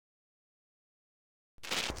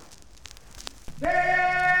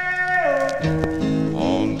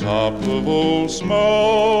top of Old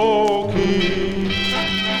Smoky.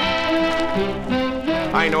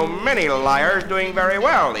 I know many liars doing very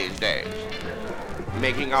well these days,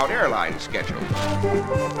 making out airline schedules.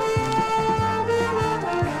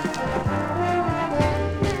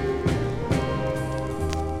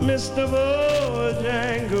 Mr.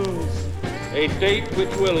 Bojangles, a date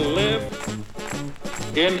which will live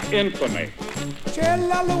in infamy. C'è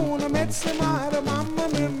la luna, mezza mare, mamma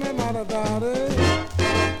mia, maradare.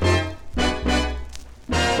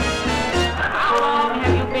 How long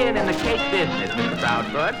have you been in the cake business, Mr.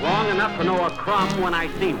 Proudfoot? Long enough to know a crumb when I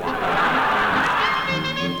see one.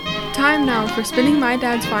 Time now for Spinning My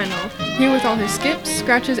Dad's Final. Here with all his skips,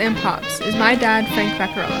 scratches, and pops is my dad, Frank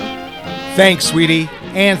Vaccarello. Thanks, sweetie,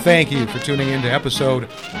 and thank you for tuning in to episode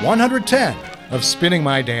 110 of Spinning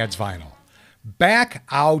My Dad's Vinyl. Back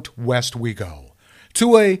out west we go,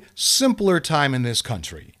 to a simpler time in this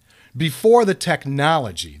country, before the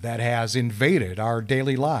technology that has invaded our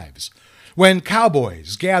daily lives, when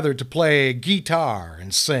cowboys gathered to play guitar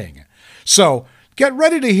and sing. So, get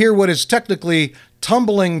ready to hear what is technically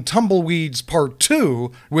Tumbling Tumbleweeds Part 2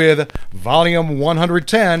 with Volume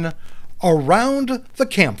 110, Around the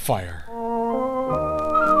Campfire.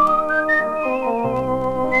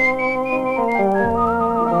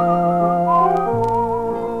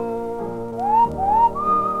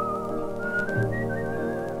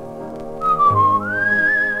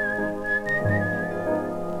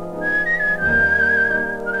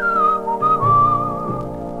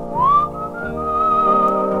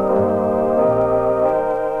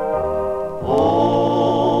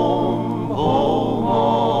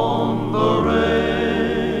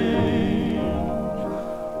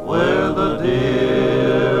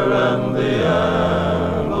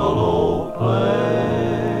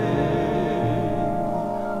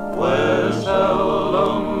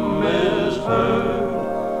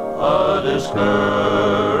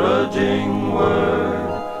 discouraging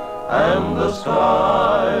word, and the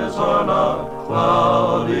skies are not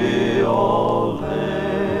cloudy all day.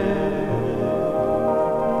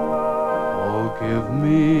 Oh, give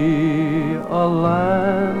me a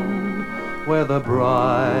land where the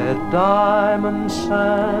bright diamond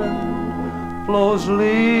sand flows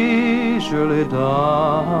leisurely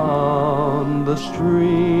down the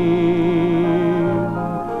stream,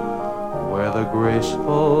 where the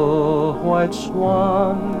graceful white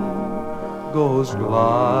swan goes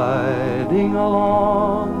gliding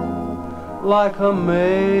along like a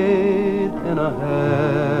maid in a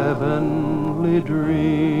heavenly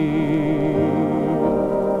dream.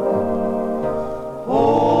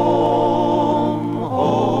 Home,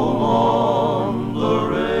 home on the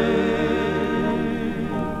range,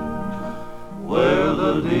 where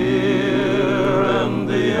the deer and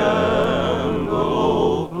the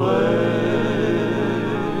antelope play,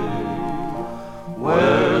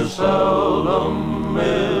 where seldom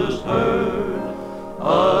is heard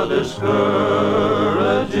a discouraging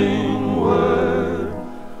word,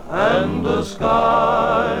 and the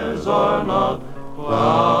skies are not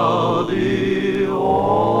cloudy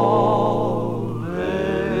all day.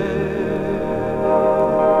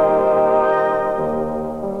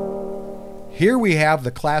 Here we have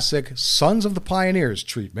the classic Sons of the Pioneers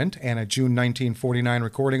treatment and a June 1949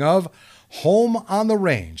 recording of Home on the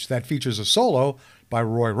Range that features a solo by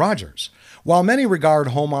Roy Rogers. While many regard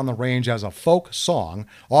Home on the Range as a folk song,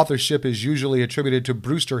 authorship is usually attributed to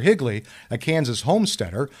Brewster Higley, a Kansas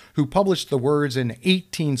homesteader who published the words in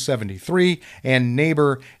 1873, and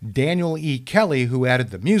neighbor Daniel E. Kelly, who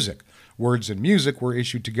added the music. Words and music were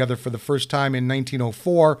issued together for the first time in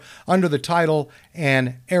 1904 under the title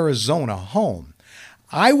An Arizona Home.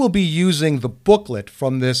 I will be using the booklet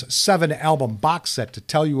from this 7-album box set to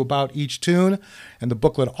tell you about each tune, and the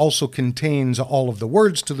booklet also contains all of the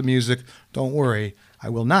words to the music. Don't worry, I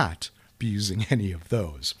will not be using any of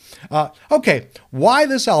those. Okay, why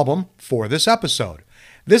this album for this episode?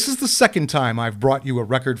 This is the second time I've brought you a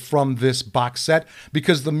record from this box set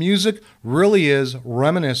because the music really is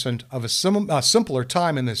reminiscent of a simpler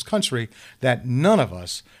time in this country that none of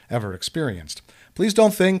us ever experienced. Please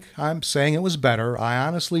don't think I'm saying it was better. I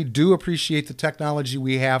honestly do appreciate the technology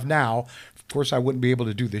we have now. Of course, I wouldn't be able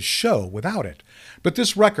to do this show without it. But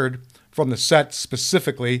this record, from the set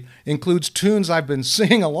specifically, includes tunes I've been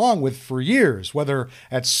singing along with for years, whether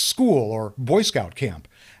at school or Boy Scout camp.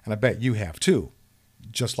 And I bet you have too,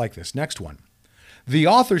 just like this next one. The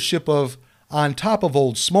authorship of On Top of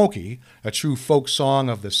Old Smoky, a true folk song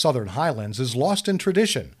of the Southern Highlands, is lost in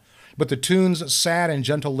tradition. But the tune's sad and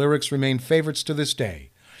gentle lyrics remain favorites to this day.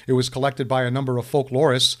 It was collected by a number of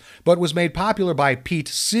folklorists, but was made popular by Pete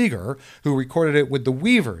Seeger, who recorded it with the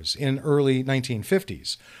Weavers in early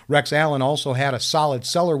 1950s. Rex Allen also had a solid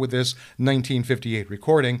seller with this 1958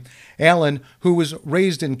 recording. Allen, who was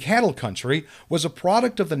raised in cattle country, was a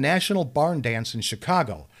product of the National Barn Dance in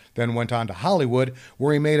Chicago, then went on to Hollywood,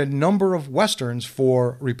 where he made a number of westerns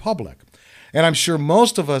for Republic. And I'm sure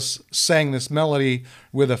most of us sang this melody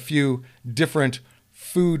with a few different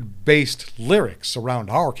food-based lyrics around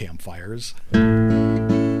our campfires.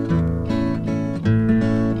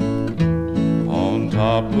 On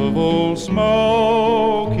top of Old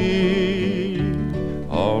Smoky,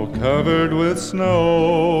 all covered with snow,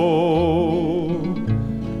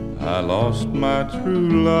 I lost my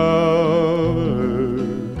true lover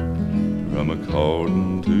from a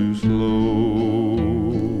courting too slow.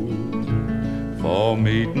 For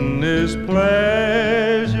meeting is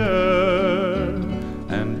pleasure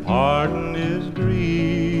and parting is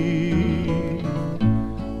grief,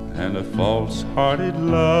 and a false-hearted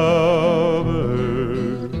lover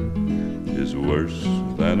is worse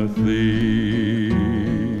than a thief.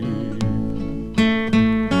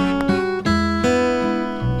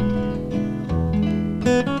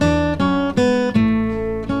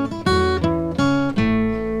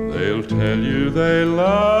 They'll tell you they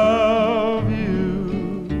love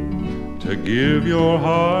you to give your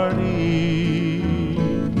heart ease,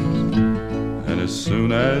 and as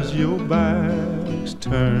soon as your back's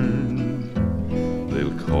turned,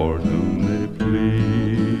 they'll court whom they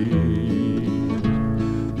please.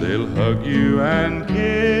 They'll hug you and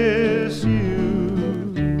kiss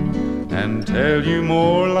you and tell you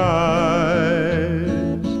more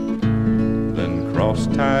lies than cross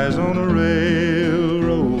ties on a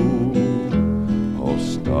railroad or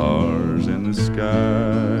stars in the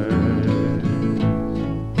sky.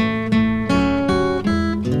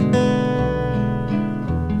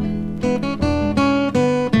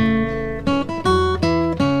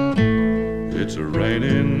 It's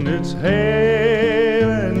raining, it's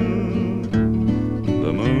hailing,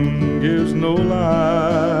 the moon gives no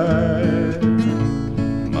light.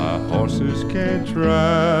 My horses can't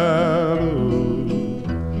travel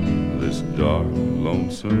this dark,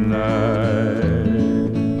 lonesome night.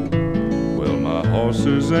 Well, my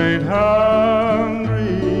horses ain't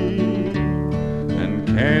hungry and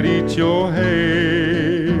can't eat your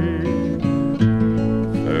hay.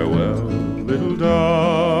 Farewell, little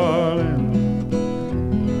darling,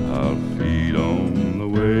 I'll feed on the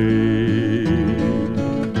way.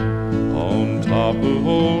 On top of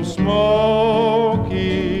Old Smoky,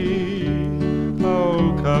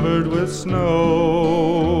 all covered with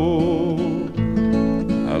snow,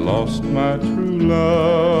 I lost my true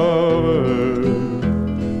lover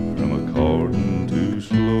from a courting too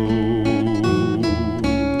slow.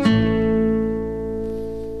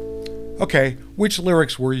 Okay, which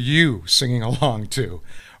lyrics were you singing along to?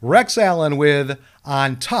 Rex Allen with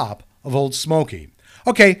On Top of Old Smoky.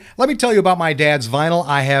 Okay, let me tell you about my dad's vinyl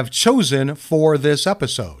I have chosen for this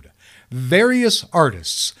episode. Various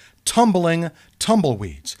Artists, Tumbling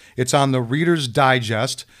Tumbleweeds. It's on the Reader's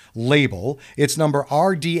Digest label. It's number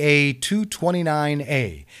RDA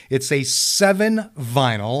 229A. It's a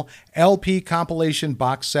 7-vinyl LP compilation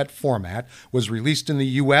box set format. Was released in the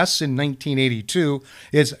U.S. in 1982.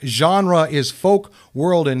 Its genre is folk,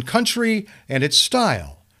 world, and country, and its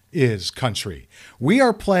style is country. We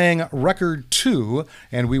are playing record 2,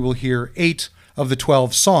 and we will hear 8 of the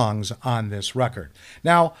 12 songs on this record.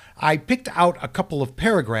 Now, I picked out a couple of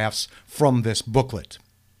paragraphs from this booklet.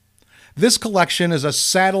 This collection is a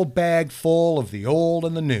saddlebag full of the old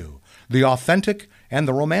and the new, the authentic and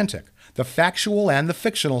the romantic, the factual and the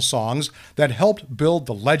fictional songs that helped build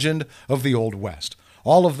the legend of the Old West.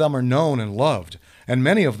 All of them are known and loved, and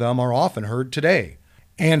many of them are often heard today.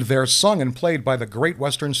 And they're sung and played by the great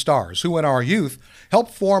Western stars who in our youth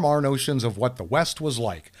helped form our notions of what the West was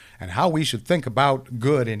like and how we should think about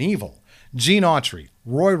good and evil. Gene Autry,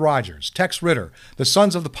 Roy Rogers, Tex Ritter, the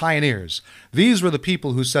Sons of the Pioneers, these were the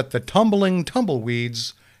people who set the tumbling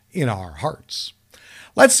tumbleweeds in our hearts.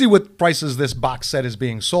 Let's see what prices this box set is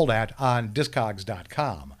being sold at on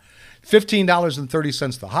Discogs.com.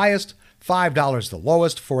 $15.30 the highest, $5 the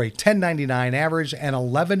lowest for a $10.99 average and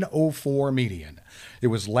 $11.04 median. It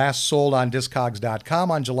was last sold on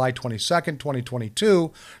Discogs.com on July 22nd,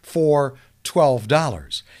 2022 for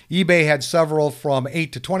 $12. eBay had several from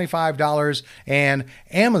 $8 to $25, and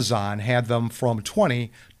Amazon had them from $20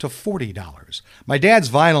 to $40. My dad's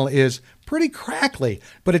vinyl is pretty crackly,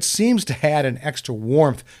 but it seems to add an extra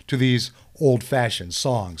warmth to these old-fashioned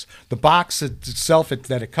songs. The box itself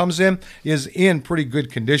that it comes in is in pretty good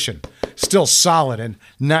condition. Still solid and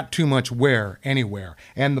not too much wear anywhere.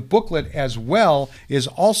 And the booklet as well is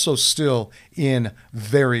also still in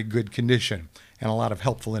very good condition, and a lot of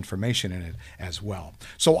helpful information in it as well.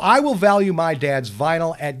 So I will value my dad's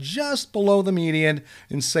vinyl at just below the median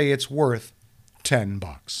and say it's worth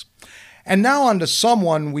 $10. And now on to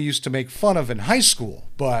someone we used to make fun of in high school,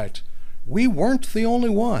 but we weren't the only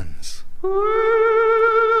ones.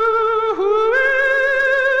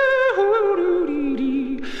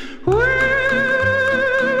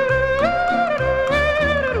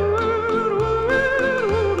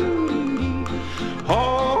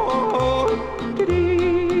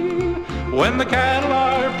 When the cattle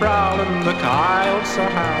are prowling, the coyotes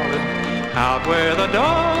are howling, out where the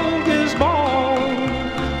dog is born,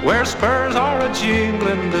 where spurs are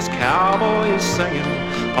a-jingling, this cowboy is singing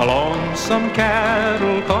a lonesome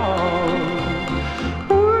cattle call.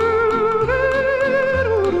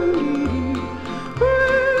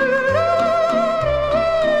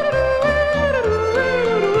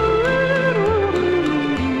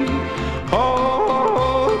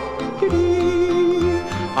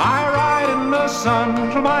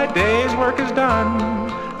 Sun till my day's work is done,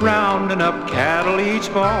 rounding up cattle each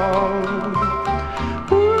fall.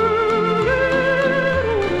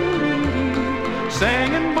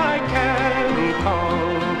 Singing my cattle call.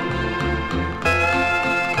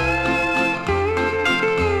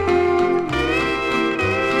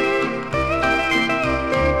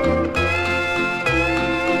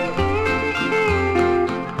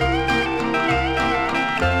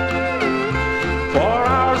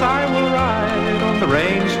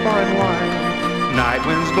 Night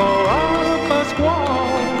winds blow up a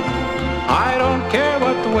squall. I don't care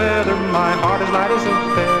what the weather, my heart is light as a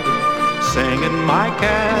feather, singing my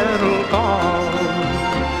cattle call.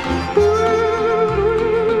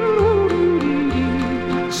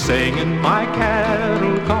 Singing my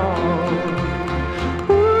cattle call.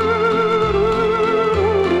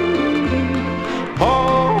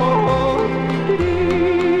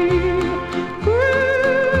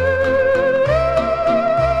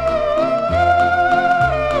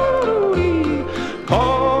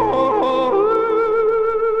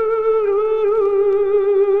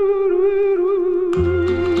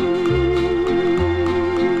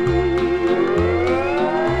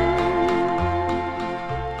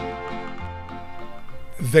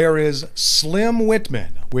 There is Slim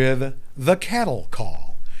Whitman with The Cattle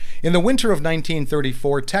Call. In the winter of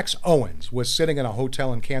 1934, Tex Owens was sitting in a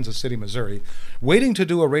hotel in Kansas City, Missouri, waiting to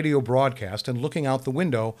do a radio broadcast and looking out the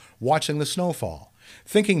window, watching the snowfall.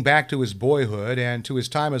 Thinking back to his boyhood and to his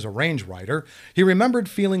time as a range rider, he remembered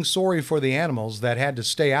feeling sorry for the animals that had to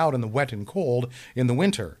stay out in the wet and cold in the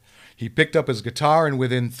winter. He picked up his guitar and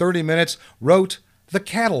within 30 minutes wrote The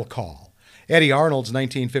Cattle Call. Eddie Arnold's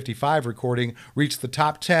 1955 recording reached the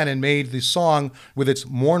top 10 and made the song with its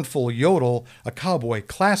mournful yodel a cowboy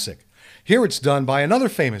classic. Here it's done by another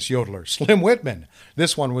famous yodeler, Slim Whitman.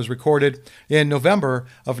 This one was recorded in November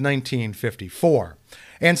of 1954.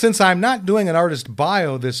 And since I'm not doing an artist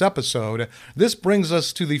bio this episode, this brings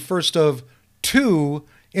us to the first of two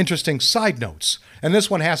interesting side notes. And this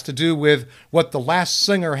one has to do with what the last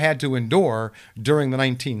singer had to endure during the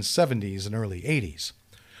 1970s and early 80s.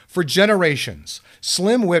 For generations,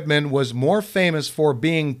 Slim Whitman was more famous for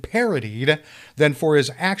being parodied than for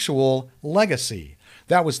his actual legacy.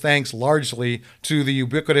 That was thanks largely to the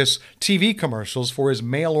ubiquitous TV commercials for his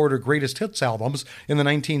mail-order greatest hits albums in the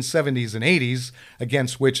 1970s and 80s,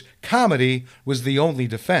 against which comedy was the only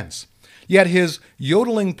defense. Yet his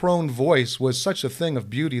yodeling-prone voice was such a thing of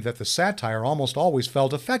beauty that the satire almost always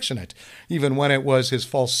felt affectionate, even when it was his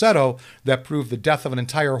falsetto that proved the death of an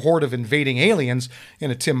entire horde of invading aliens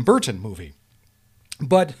in a Tim Burton movie.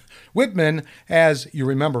 But Whitman, as you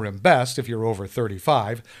remember him best if you're over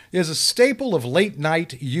 35, is a staple of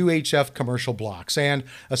late-night UHF commercial blocks and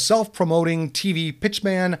a self-promoting TV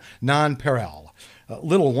pitchman non-pareil.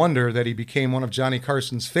 Little wonder that he became one of Johnny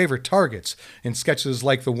Carson's favorite targets in sketches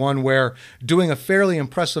like the one where, doing a fairly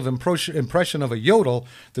impressive impression of a yodel,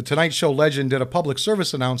 the Tonight Show legend did a public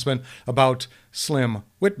service announcement about Slim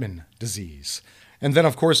Whitman disease. And then,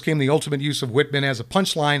 of course, came the ultimate use of Whitman as a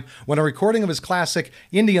punchline when a recording of his classic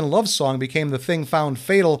Indian love song became the thing found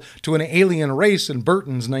fatal to an alien race in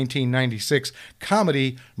Burton's 1996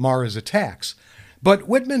 comedy Mars Attacks. But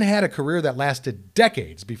Whitman had a career that lasted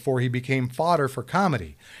decades before he became fodder for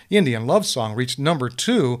comedy. Indian Love Song reached number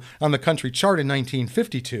 2 on the country chart in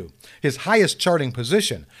 1952, his highest charting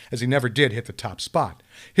position, as he never did hit the top spot.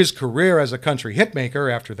 His career as a country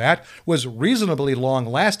hitmaker after that was reasonably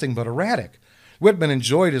long-lasting but erratic. Whitman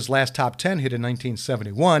enjoyed his last top 10 hit in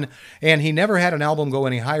 1971, and he never had an album go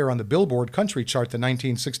any higher on the Billboard country chart than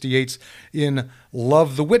 1968's In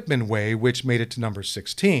Love the Whitman Way, which made it to number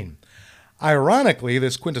 16. Ironically,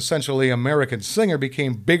 this quintessentially American singer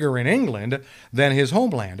became bigger in England than his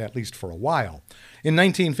homeland, at least for a while. In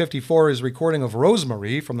 1954, his recording of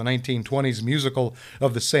Rosemary from the 1920s musical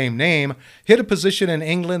of the same name hit a position in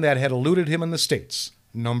England that had eluded him in the States,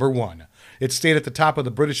 number 1. It stayed at the top of the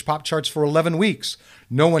British pop charts for 11 weeks.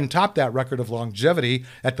 No one topped that record of longevity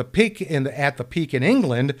at the peak in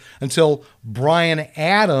England until Bryan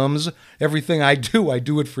Adams' Everything I Do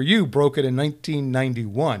It For You broke it in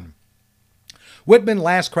 1991. Whitman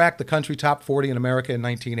last cracked the country top 40 in America in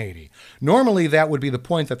 1980. Normally, that would be the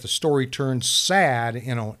point that the story turned sad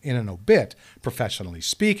in an obit, professionally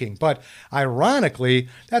speaking. But ironically,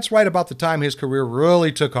 that's right about the time his career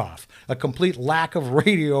really took off, a complete lack of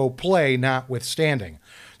radio play notwithstanding.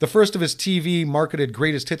 The first of his TV-marketed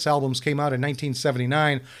greatest hits albums came out in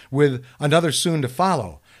 1979, with another soon to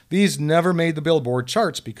follow. These never made the Billboard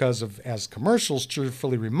charts because of, as commercials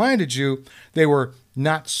cheerfully reminded you, they were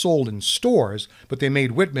not sold in stores, but they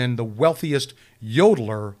made Whitman the wealthiest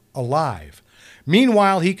yodeler alive.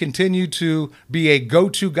 Meanwhile, he continued to be a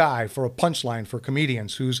go-to guy for a punchline for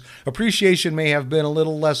comedians whose appreciation may have been a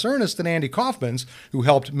little less earnest than Andy Kaufman's, who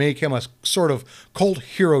helped make him a sort of cult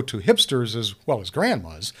hero to hipsters as well as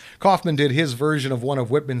grandmas. Kaufman did his version of one of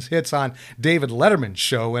Whitman's hits on David Letterman's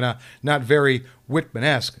show in a not very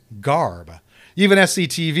Whitman-esque garb. Even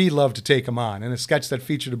SCTV loved to take him on in a sketch that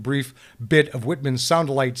featured a brief bit of Whitman's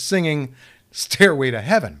sound-alike singing Stairway to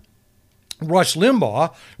Heaven. Rush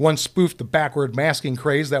Limbaugh once spoofed the backward masking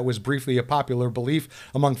craze that was briefly a popular belief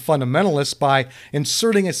among fundamentalists by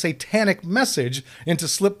inserting a satanic message into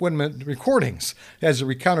Slip Whitman recordings. As he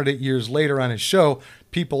recounted it years later on his show,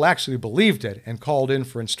 people actually believed it and called in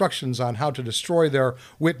for instructions on how to destroy their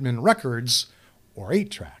Whitman records or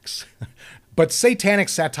 8-tracks. But satanic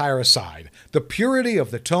satire aside, the purity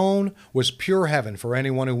of the tone was pure heaven for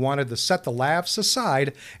anyone who wanted to set the laughs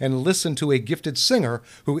aside and listen to a gifted singer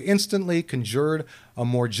who instantly conjured a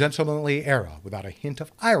more gentlemanly era without a hint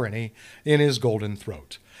of irony in his golden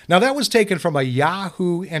throat. Now, that was taken from a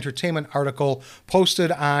Yahoo Entertainment article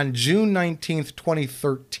posted on June 19th,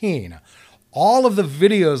 2013. All of the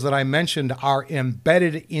videos that I mentioned are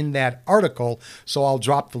embedded in that article, so I'll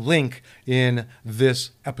drop the link in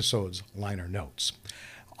this episode's liner notes.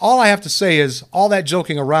 All I have to say is all that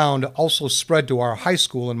joking around also spread to our high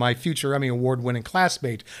school and my future Emmy Award-winning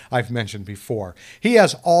classmate I've mentioned before. He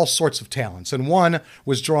has all sorts of talents, and one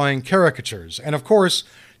was drawing caricatures. And of course,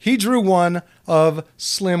 he drew one of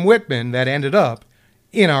Slim Whitman that ended up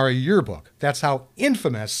in our yearbook. That's how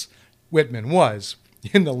infamous Whitman was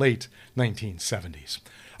in the late 1970s.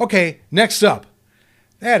 Okay, next up.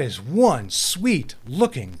 That is one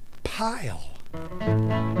sweet-looking pile.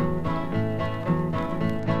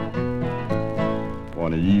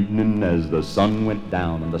 One evening as the sun went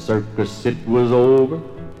down and the circus it was over,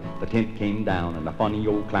 the tent came down and the funny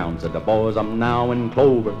old clown said, "The boys, I'm now in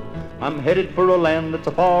clover. I'm headed for a land that's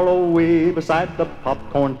a far away beside the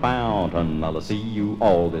popcorn fountain. I'll see you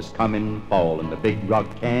all this coming fall in the Big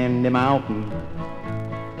Rock Candy Mountain."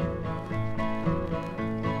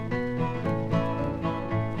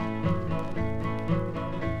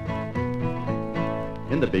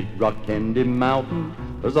 In the Big Rock Candy Mountain,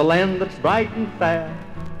 there's a land that's bright and fair,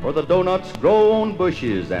 where the doughnuts grow on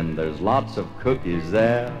bushes and there's lots of cookies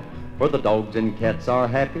there, where the dogs and cats are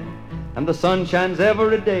happy and the sun shines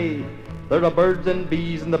every day. There are birds and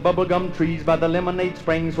bees in the bubblegum trees by the lemonade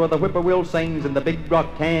springs where the whippoorwill sings in the Big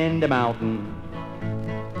Rock Candy Mountain.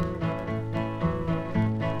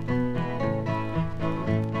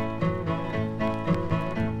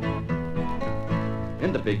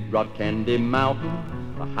 In the Big Rock Candy Mountain,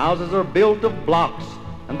 the houses are built of blocks,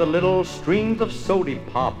 and the little streams of sody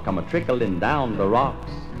pop come a-trickling down the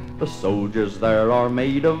rocks. The soldiers there are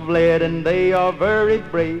made of lead, and they are very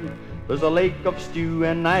brave. There's a lake of stew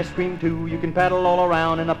and ice cream too. You can paddle all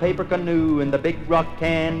around in a paper canoe in the Big Rock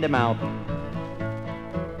Candy Mountain.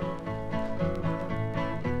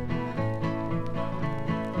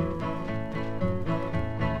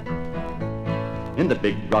 In the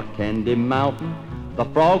Big Rock Candy Mountain, the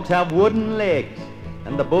frogs have wooden legs,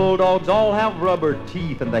 and the bulldogs all have rubber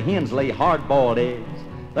teeth, and the hens lay hard-boiled eggs.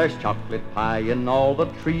 There's chocolate pie in all the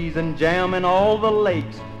trees and jam in all the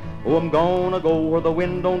lakes, Oh, I'm gonna go where the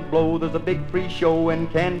wind don't blow. There's a big free show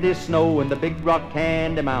and candy snow in the Big Rock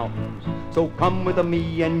Candy Mountains. So come with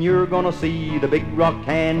me and you're gonna see the Big Rock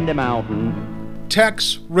Candy Mountain.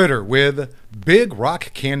 Tex Ritter with Big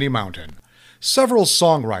Rock Candy Mountain. Several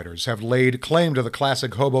songwriters have laid claim to the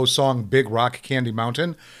classic hobo song Big Rock Candy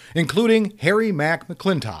Mountain, including Harry Mack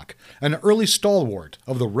McClintock, an early stalwart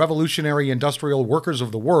of the Revolutionary Industrial Workers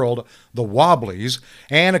of the World, the Wobblies,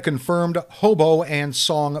 and a confirmed hobo and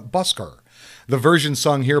song busker. The version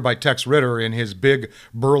sung here by Tex Ritter in his big,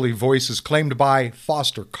 burly voice is claimed by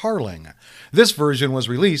Foster Carling. This version was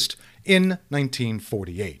released in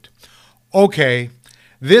 1948. Okay,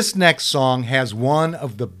 this next song has one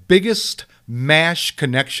of the biggest MASH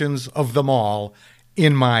connections of them all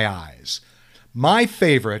in my eyes. My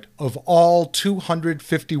favorite of all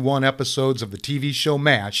 251 episodes of the TV show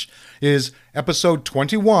MASH is episode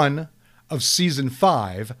 21 of season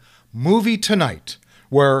 5, Movie Tonight,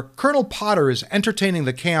 where Colonel Potter is entertaining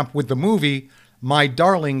the camp with the movie My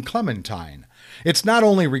Darling Clementine. It's not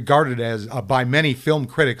only regarded as by many film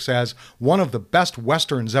critics as one of the best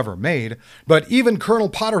westerns ever made, but even Colonel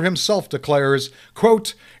Potter himself declares,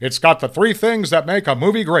 quote, "It's got the three things that make a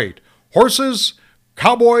movie great: horses,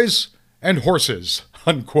 cowboys, and horses,"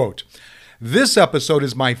 unquote. This episode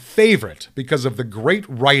is my favorite because of the great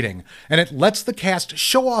writing, and it lets the cast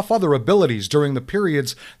show off other abilities during the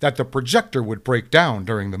periods that the projector would break down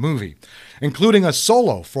during the movie, including a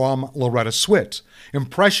solo from Loretta Swit,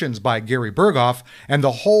 impressions by Gary Berghoff, and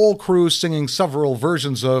the whole crew singing several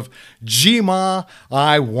versions of "Gee Ma,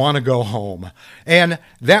 I Wanna Go Home." And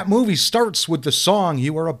that movie starts with the song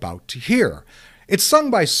you are about to hear. It's sung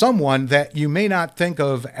by someone that you may not think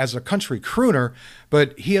of as a country crooner,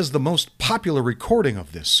 but he has the most popular recording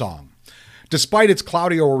of this song. Despite its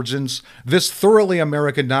cloudy origins, this thoroughly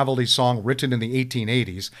American novelty song written in the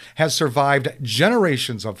 1880s has survived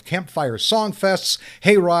generations of campfire songfests,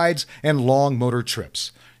 hayrides, and long motor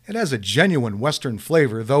trips. It has a genuine Western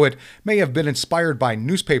flavor, though it may have been inspired by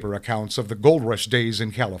newspaper accounts of the gold rush days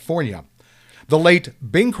in California. The late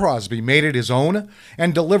Bing Crosby made it his own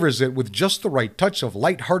and delivers it with just the right touch of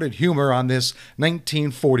light-hearted humor on this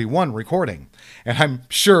 1941 recording. And I'm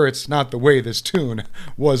sure it's not the way this tune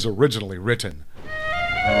was originally written.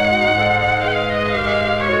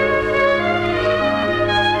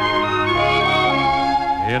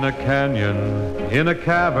 In a canyon, in a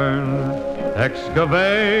cavern,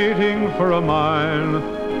 excavating for a mine,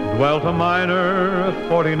 dwelt a miner, a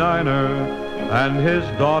 49er, and his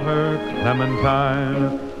daughter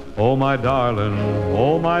Clementine. Oh my darling,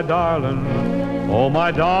 oh my darling, oh my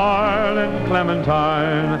darling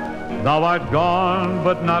Clementine, thou art gone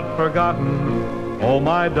but not forgotten, oh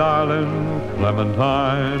my darling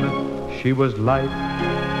Clementine. She was light,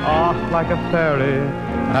 like a fairy,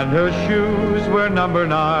 and her shoes were number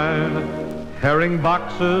 9. Herring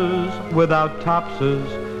boxes without topses,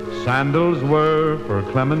 sandals were for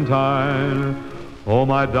Clementine. Oh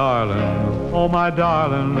my darling, oh my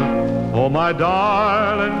darling, oh my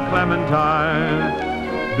darling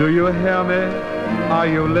Clementine, do you hear me? Are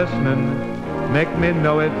you listening? Make me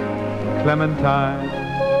know it, Clementine.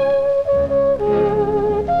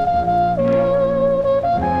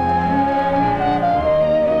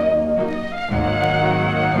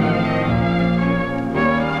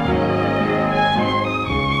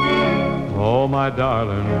 Oh my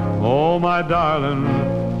darling, oh my darling,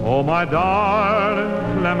 oh my darling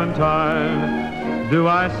Clementine, do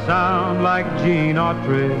I sound like Gene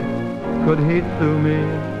Autry? Could he sue me,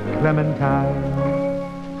 Clementine?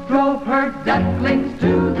 Drove her ducklings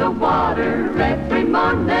to the water every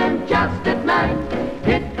morning just at night.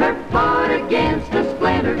 Hit her foot against a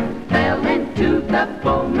splinter, fell into the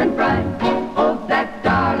foaming brine. Oh, that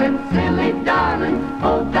darling, silly darling,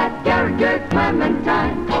 oh, that Gallagher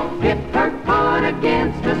Clementine. Hit her foot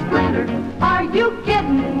against a splinter, are you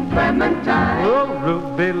kidding, Clementine? Oh,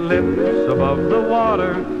 ruby lips above the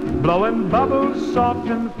water, blowing bubbles soft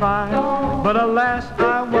and fine. But alas,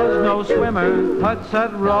 I was no swimmer, huts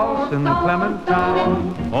at Ross and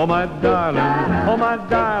Clementine. Oh my darling, oh my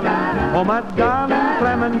darling, oh my darling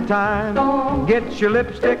Clementine, get your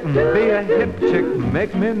lipstick and be a hip chick,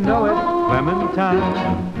 make me know it, Clementine.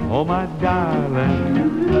 Oh my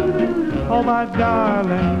darling, oh my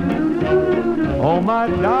darling, oh my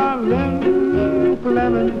darling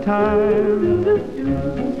Clementine,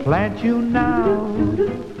 plant you now,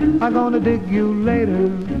 I'm gonna dig you later,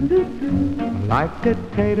 like a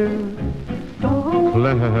tater,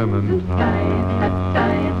 Clementine.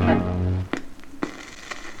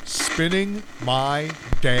 Spinning My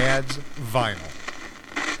Dad's Vinyl.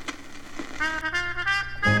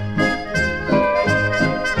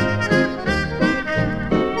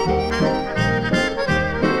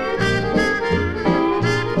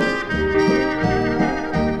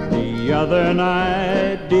 other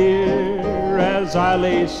night, dear, as I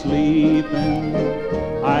lay sleeping,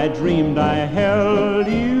 I dreamed I held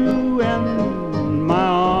you in my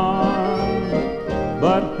arms.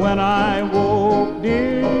 But when I woke,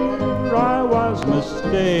 dear, I was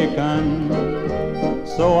mistaken.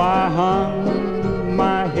 So I hung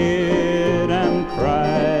my head and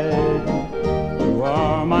cried. You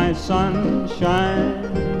are my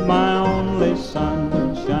sunshine, my only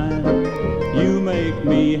sunshine. You make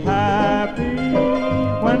me happy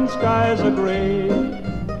when skies are gray.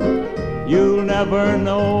 You'll never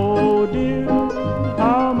know, dear,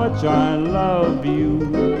 how much I love you.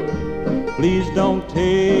 Please don't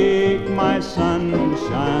take my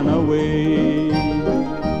sunshine away.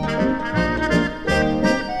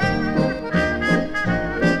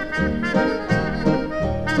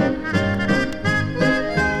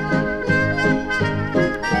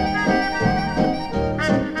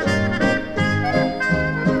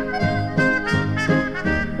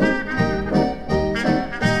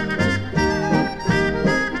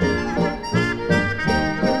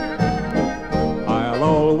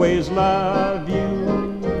 Love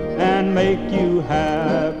you and make you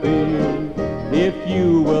happy if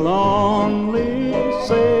you will only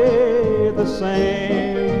say the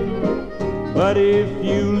same. But if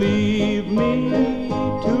you leave me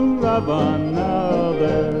to love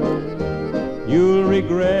another, you'll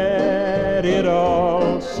regret it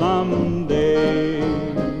all someday.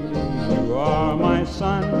 You are my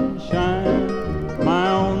sunshine,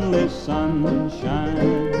 my only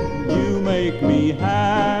sunshine. You make me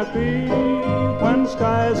happy when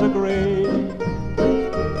skies are gray.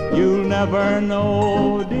 You'll never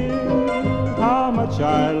know, dear, how much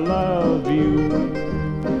I love you.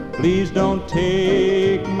 Please don't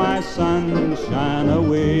take my sunshine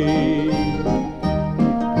away.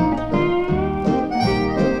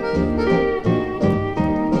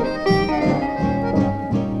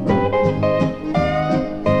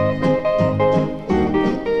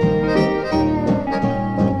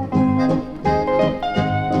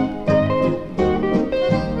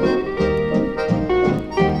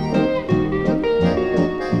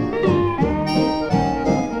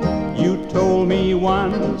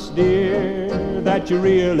 Dear, that you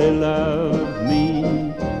really love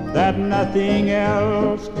me, that nothing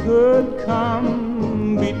else could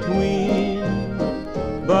come between.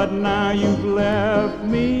 But now you've left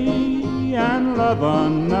me and love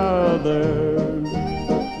another.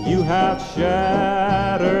 You have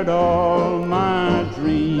shattered all my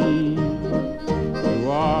dreams. You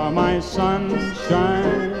are my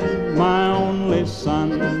sunshine, my only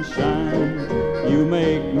sunshine. You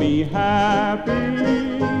make me happy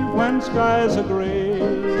when skies are gray.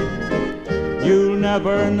 You'll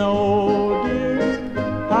never know, dear,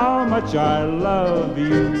 how much I love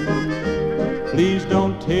you. Please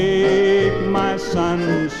don't take my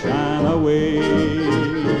sunshine away.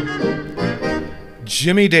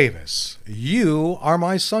 Jimmy Davis, You Are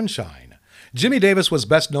My Sunshine. Jimmy Davis was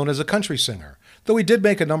best known as a country singer, though he did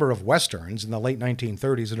make a number of westerns in the late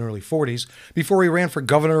 1930s and early 40s before he ran for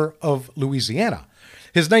governor of Louisiana.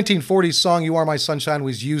 His 1940s song, You Are My Sunshine,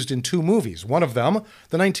 was used in two movies. One of them,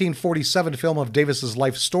 the 1947 film of Davis's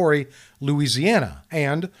life story, Louisiana,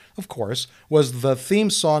 and, of course, was the theme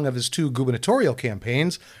song of his two gubernatorial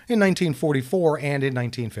campaigns in 1944 and in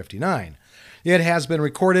 1959. It has been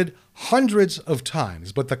recorded hundreds of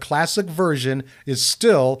times, but the classic version is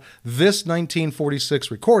still this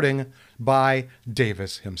 1946 recording by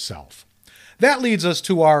Davis himself. That leads us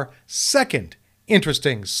to our second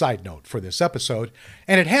interesting side note for this episode,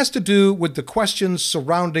 and it has to do with the questions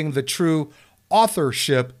surrounding the true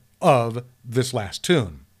authorship of this last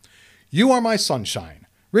tune. You Are My Sunshine,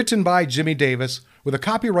 written by Jimmy Davis with a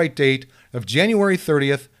copyright date of January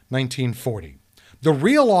 30th, 1940. The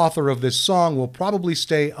real author of this song will probably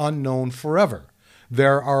stay unknown forever.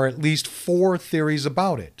 There are at least 4 theories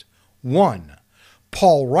about it. 1.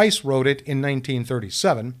 Paul Rice wrote it in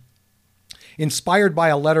 1937, inspired by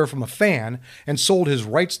a letter from a fan, and sold his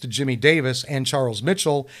rights to Jimmy Davis and Charles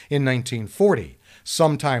Mitchell in 1940.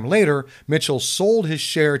 Sometime later, Mitchell sold his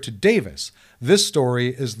share to Davis. This story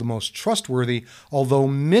is the most trustworthy, although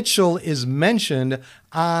Mitchell is mentioned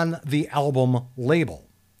on the album label.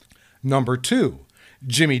 Number 2.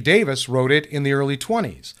 Jimmy Davis wrote it in the early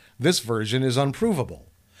 20s. This version is unprovable.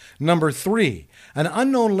 Number 3. An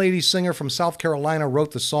unknown lady singer from South Carolina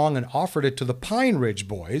wrote the song and offered it to the Pine Ridge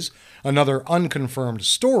Boys. Another unconfirmed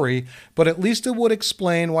story, but at least it would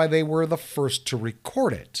explain why they were the first to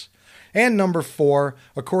record it. And number 4,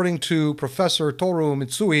 according to Professor Toru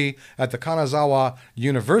Mitsui at the Kanazawa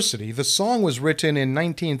University, the song was written in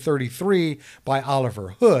 1933 by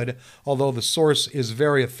Oliver Hood. Although the source is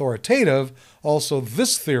very authoritative, also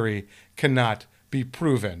this theory cannot be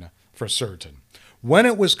proven for certain. When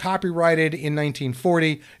it was copyrighted in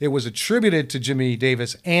 1940, it was attributed to Jimmy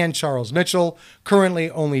Davis and Charles Mitchell.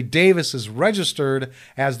 Currently, only Davis is registered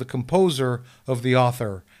as the composer of the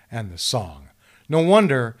author and the song. No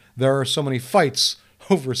wonder there are so many fights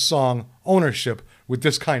over song ownership with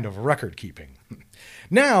this kind of record keeping.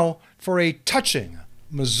 Now for a touching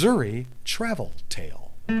Missouri travel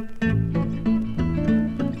tale.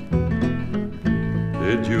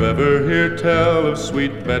 Did you ever hear tell of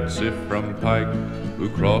sweet Betsy from Pike, who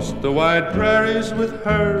crossed the wide prairies with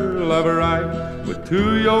her lover Ike, with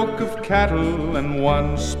 2 yoke of cattle and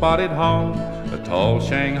 1 spotted hog, a tall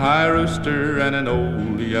Shanghai rooster and an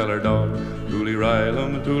old yeller dog?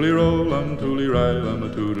 Tooly-ry-lum, tooly-roll-lum,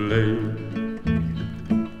 tooly-ry-lum, toodle-ay.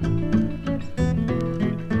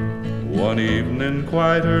 One evening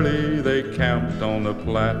quite early they camped on the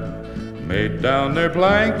Platte, made down their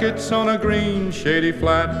blankets on a green shady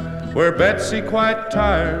flat, where Betsy, quite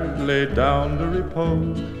tired, lay down to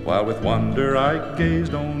repose, while with wonder Ike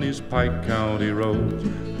gazed on his Pike County roads.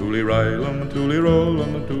 Tooly-ry-lum,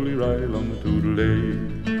 tooly-roll-lum, tooly-ry-lum, toodle-ay.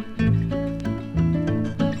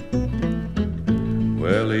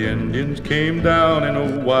 Well, the Indians came down in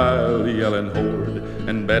a wild yelling horde,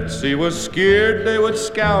 and Betsy was scared they would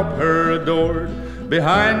scalp her adored.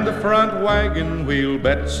 Behind the front wagon wheel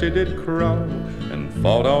Betsy did crawl, and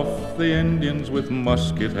fought off the Indians with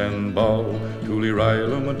musket and ball.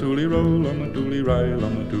 Tooly-ry-lum, tooly-roll-lum,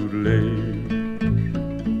 tooly-ry-lum, toodle-ay.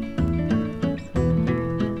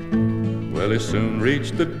 Well, he soon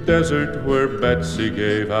reached the desert where Betsy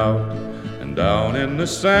gave out, and down in the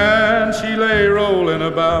sand she lay rolling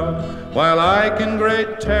about, while Ike in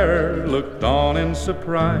great terror looked on in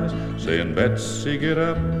surprise, saying, Betsy, get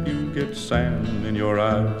up, you get sand in your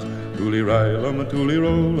eyes. Tooly-ry-lum,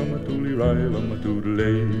 tooly-roll-lum, tooly-ry-lum,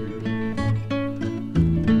 toodle-ay.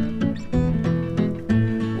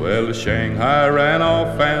 Well, the Shanghai ran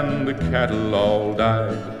off and the cattle all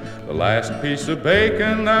died. The last piece of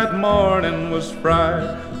bacon that morning was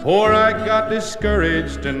fried. Poor Ike got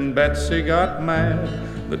discouraged and Betsy got mad.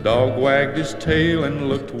 The dog wagged his tail and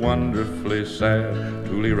looked wonderfully sad.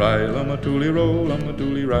 Tooly-ry-lum, tooly-roll-lum,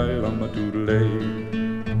 tooly-ry-lum, toodle-ay.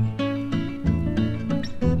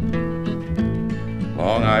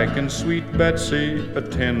 Long Ike and sweet Betsy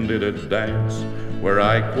attended a dance, where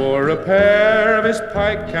Ike wore a pair of his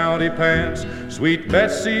Pike County pants. Sweet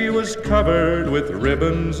Betsy was covered with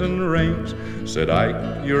ribbons and rings. Said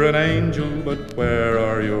Ike, you're an angel, but where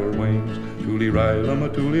are your wings?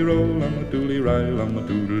 Tooly-ry-lum, tooly-roll-lum, tooly-ry-lum,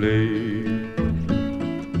 toodle-ay.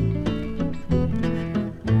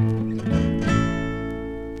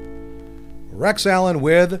 Rex Allen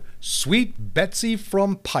with Sweet Betsy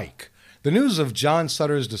from Pike. The news of John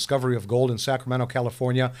Sutter's discovery of gold in Sacramento,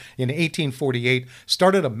 California in 1848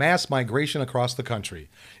 started a mass migration across the country.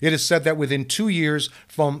 It is said that within 2 years,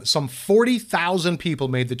 some 40,000 people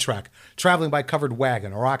made the trek, traveling by covered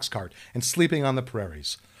wagon or ox cart and sleeping on the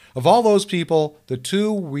prairies. Of all those people, the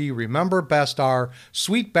 2 we remember best are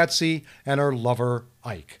Sweet Betsy and her lover,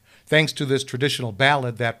 Ike, thanks to this traditional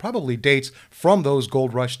ballad that probably dates from those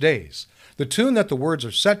gold rush days. The tune that the words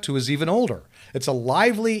are set to is even older. It's a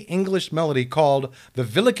lively English melody called The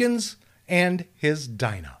Villikins and His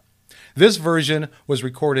Dinah. This version was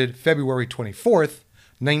recorded February 24th,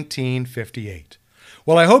 1958.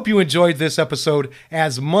 Well, I hope you enjoyed this episode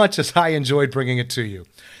as much as I enjoyed bringing it to you.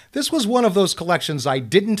 This was one of those collections I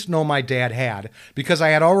didn't know my dad had because I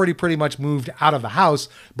had already pretty much moved out of the house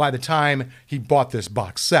by the time he bought this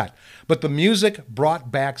box set. But the music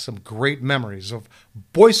brought back some great memories of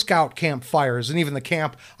Boy Scout campfires and even the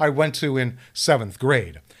camp I went to in 7th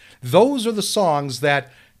grade. Those are the songs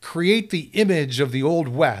that create the image of the Old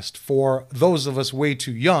West for those of us way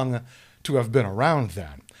too young to have been around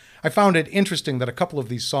then. I found it interesting that a couple of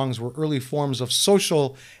these songs were early forms of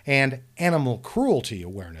social and animal cruelty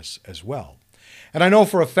awareness as well. And I know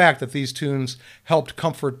for a fact that these tunes helped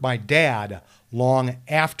comfort my dad long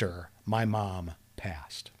after my mom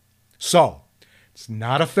passed. So, it's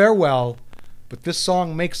not a farewell, but this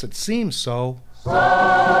song makes it seem so. So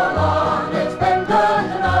long, it's been good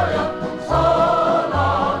to know you. So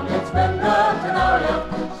long, it's been good to know you.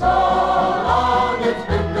 So long, it's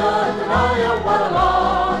been good to know you. What a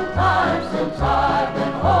long time since I've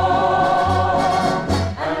been home,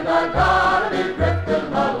 and I gotta be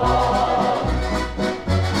drifting along.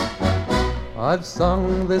 I've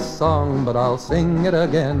sung this song, but I'll sing it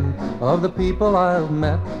again, of the people I've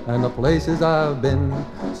met and the places I've been.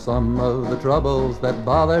 Some of the troubles that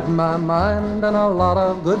bothered my mind, and a lot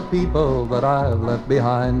of good people that I've left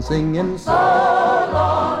behind, singing so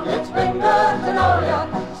long, it's been good to know ya.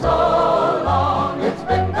 So long, it's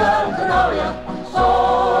been good to know ya. So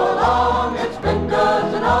long, it's been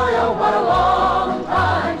good to know ya. What a long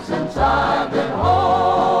time since I've been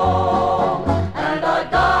home, and I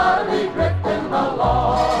gotta be drifting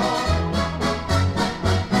along.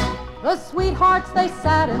 The sweethearts, they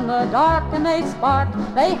sat in the dark and they sparked.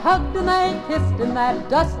 They hugged and they kissed in that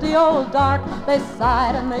dusty old dark. They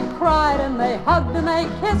sighed and they cried and they hugged and they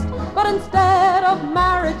kissed. But instead of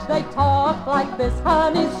marriage, they talked like this,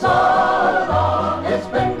 honey. So long, it's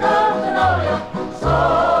been good to know you. So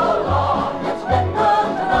long, it's been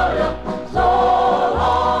good to know you. So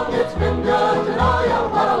long, it's been good to know you.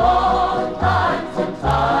 What a long time since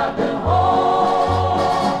I've been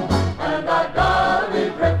home, and I gotta be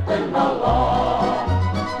drifting along.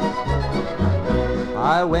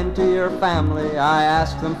 I went to your family, I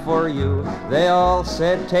asked them for you. They all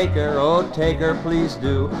said, take her, oh take her, please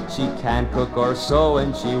do. She can't cook or sew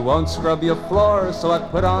and she won't scrub your floor. So I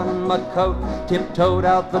put on my coat, tiptoed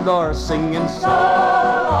out the door, singing so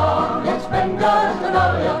long, it's been good to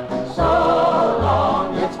know you. So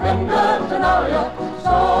long, it's been good to know you.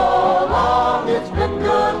 So long, it's been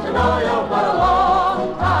good to know you. What a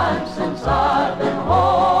long time since I've been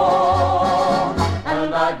home,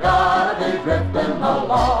 and I gotta be drifting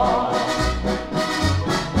along.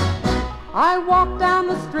 I walked down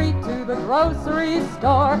the street to the grocery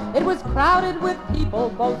store. It was crowded with people,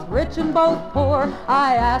 both rich and both poor.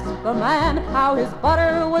 I asked the man how his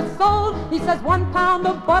butter was sold. He says 1 pound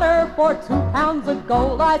of butter for 2 pounds of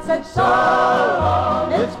gold. I said, so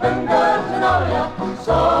long, it's been good to know you.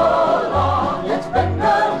 So long, it's been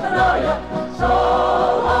good to know you. So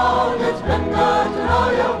long, it's been good to know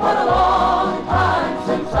you. What a long time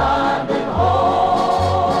since I've been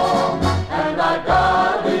home, and I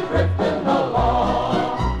gotta be drifting along.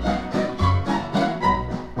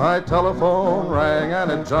 My telephone rang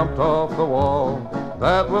and it jumped off the wall.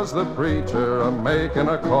 That was the preacher a-making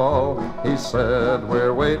a call. He said,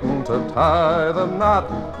 we're waiting to tie the knot.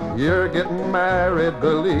 You're getting married,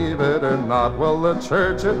 believe it or not. Well, the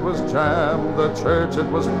church, it was jammed. The church, it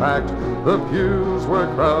was packed. The pews were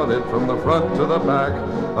crowded from the front to the back.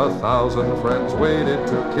 1,000 friends waited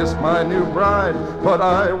to kiss my new bride. But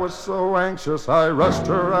I was so anxious, I rushed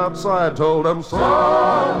her outside, told them, so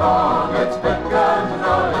long, it's been good to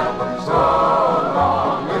know you. So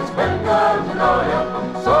long, it's been good to know you.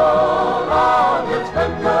 So long, it's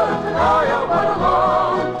been good to know you. What a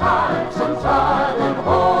long time since I've been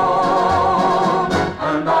home,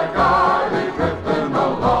 and I gotta be drifting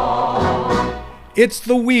along. It's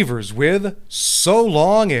the Weavers with So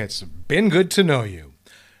Long, It's Been Good to Know You.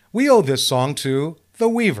 We owe this song to the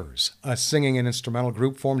Weavers, a singing and instrumental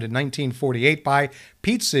group formed in 1948 by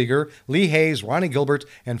Pete Seeger, Lee Hayes, Ronnie Gilbert,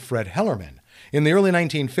 and Fred Hellerman. In the early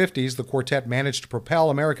 1950s, the quartet managed to propel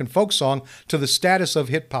American folk song to the status of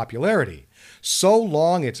hit popularity. So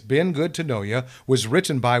Long It's Been Good to Know Ya was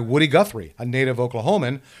written by Woody Guthrie, a native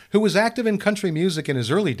Oklahoman who was active in country music in his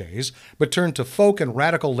early days, but turned to folk and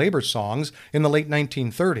radical labor songs in the late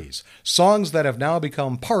 1930s, songs that have now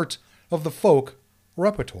become part of the folk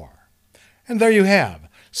repertoire. And there you have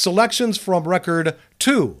selections from record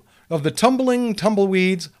 2 of the Tumbling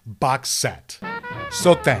Tumbleweeds box set.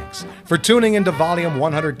 So thanks for tuning into Volume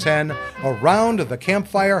 110, Around the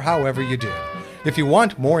Campfire However You Did. If you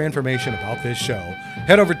want more information about this show,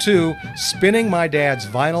 head over to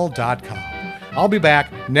spinningmydadsvinyl.com. I'll be back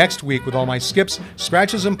next week with all my skips,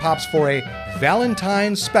 scratches, and pops for a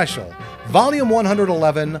Valentine's special, Volume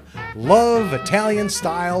 111, Love Italian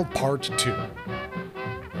Style Part 2.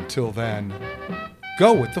 Until then,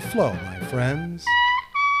 go with the flow, my friends.